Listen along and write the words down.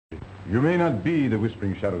You may not be the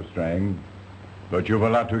Whispering Shadow, Strang, but you've a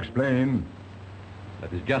lot to explain.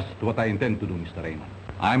 That is just what I intend to do, Mr. Raymond.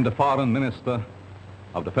 I'm the foreign minister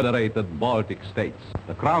of the Federated Baltic States.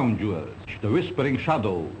 The crown jewels, the Whispering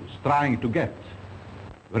Shadows trying to get,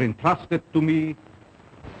 were entrusted to me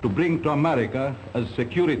to bring to America as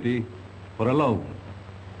security for a loan.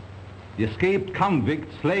 The escaped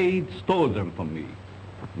convict Slade stole them from me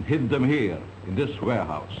and hid them here in this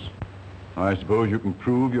warehouse. I suppose you can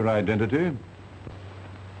prove your identity?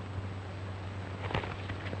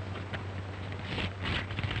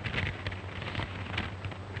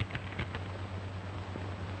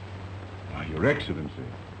 Why, Your Excellency,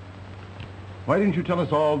 why didn't you tell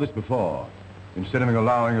us all this before, instead of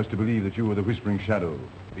allowing us to believe that you were the Whispering Shadow?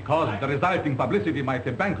 Because the resulting publicity might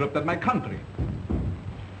have bankrupted my country.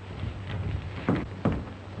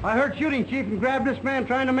 I heard shooting, Chief, and grabbed this man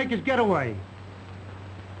trying to make his getaway.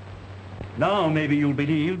 Now maybe you'll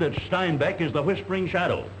believe that Steinbeck is the Whispering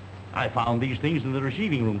Shadow. I found these things in the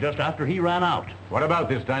receiving room just after he ran out. What about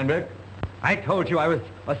this, Steinbeck? I told you I was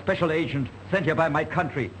a special agent sent here by my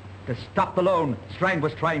country to stop the loan Strang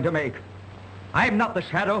was trying to make. I'm not the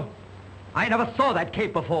Shadow. I never saw that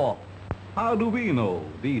cape before. How do we know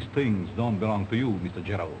these things don't belong to you, Mr.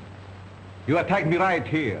 Gerald? You attacked me right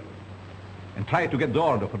here and tried to get the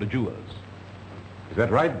order for the jewels. Is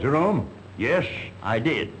that right, Jerome? Yes, I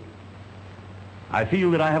did. I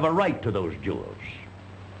feel that I have a right to those jewels.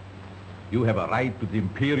 You have a right to the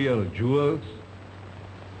imperial jewels?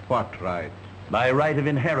 What right? By right of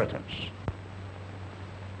inheritance.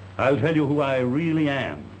 I'll tell you who I really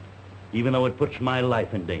am, even though it puts my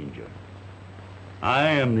life in danger. I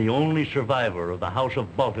am the only survivor of the House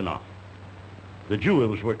of Baltinoff. The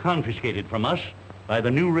jewels were confiscated from us by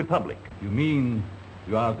the New Republic. You mean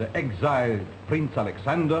you are the exiled Prince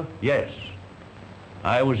Alexander? Yes.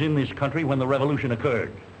 I was in this country when the revolution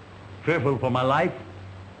occurred. Fearful for my life,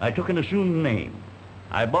 I took an assumed name.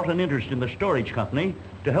 I bought an interest in the storage company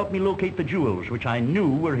to help me locate the jewels, which I knew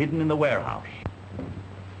were hidden in the warehouse.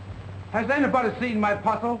 Has anybody seen my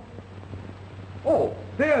puzzle? Oh,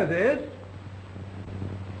 there it is.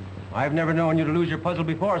 I've never known you to lose your puzzle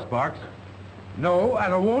before, Sparks. No,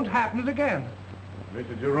 and it won't happen again.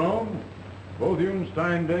 Mr. Jerome, both you and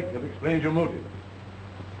Steinbeck have explained your motive.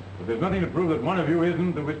 But there's nothing to prove that one of you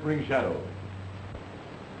isn't the Whispering Shadow.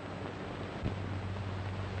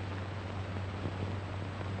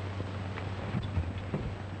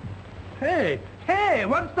 Hey,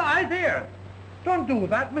 what's the idea? Don't do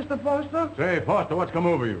that, Mr. Foster. Say, Foster, what's come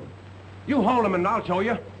over you? You hold him and I'll show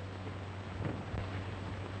you.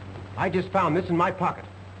 I just found this in my pocket.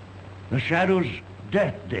 The Shadow's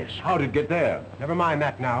death disc. How did it get there? Never mind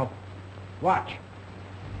that now. Watch.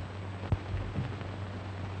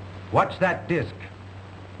 Watch that disc.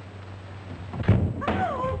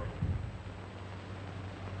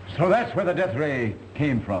 So that's where the death ray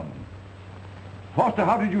came from. Foster,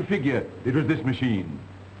 how did you figure it was this machine?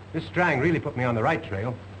 Miss Strang really put me on the right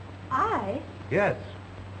trail. I? Yes.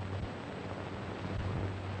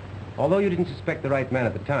 Although you didn't suspect the right man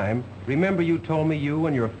at the time, remember you told me you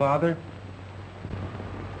and your father...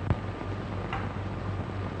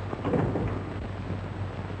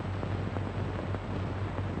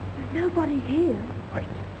 There's nobody here. Wait.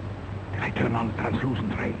 Can I turn on the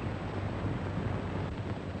translucent ray?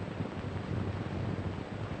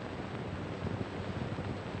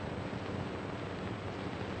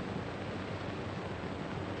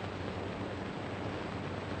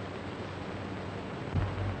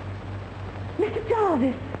 Mr.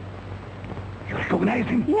 Jarvis. You recognize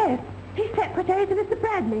him? Yes. He's secretary to Mr.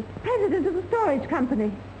 Bradley, president of the storage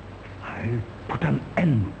company. I'll put an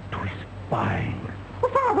end to his spying. Oh,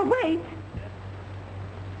 Father, wait.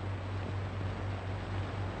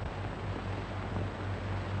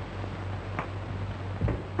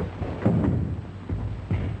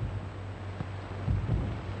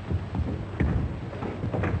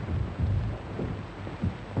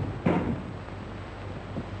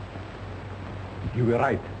 You were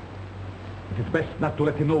right. It is best not to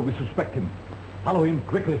let him know we suspect him. Follow him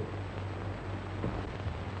quickly.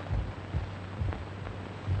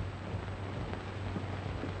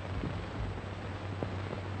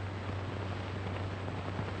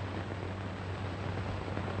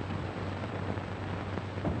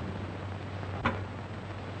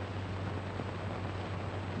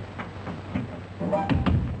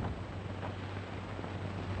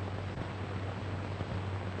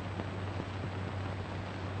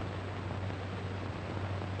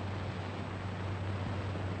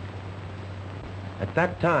 At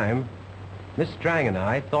that time, Miss Strang and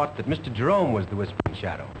I thought that Mr. Jerome was the Whispering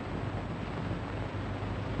Shadow.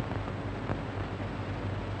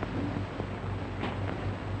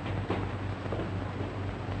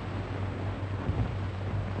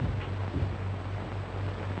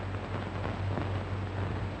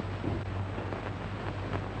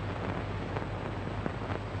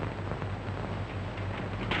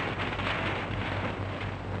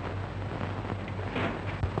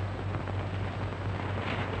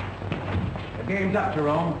 Game's up,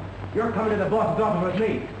 Jerome. You're coming to the boss's office with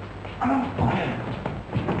me.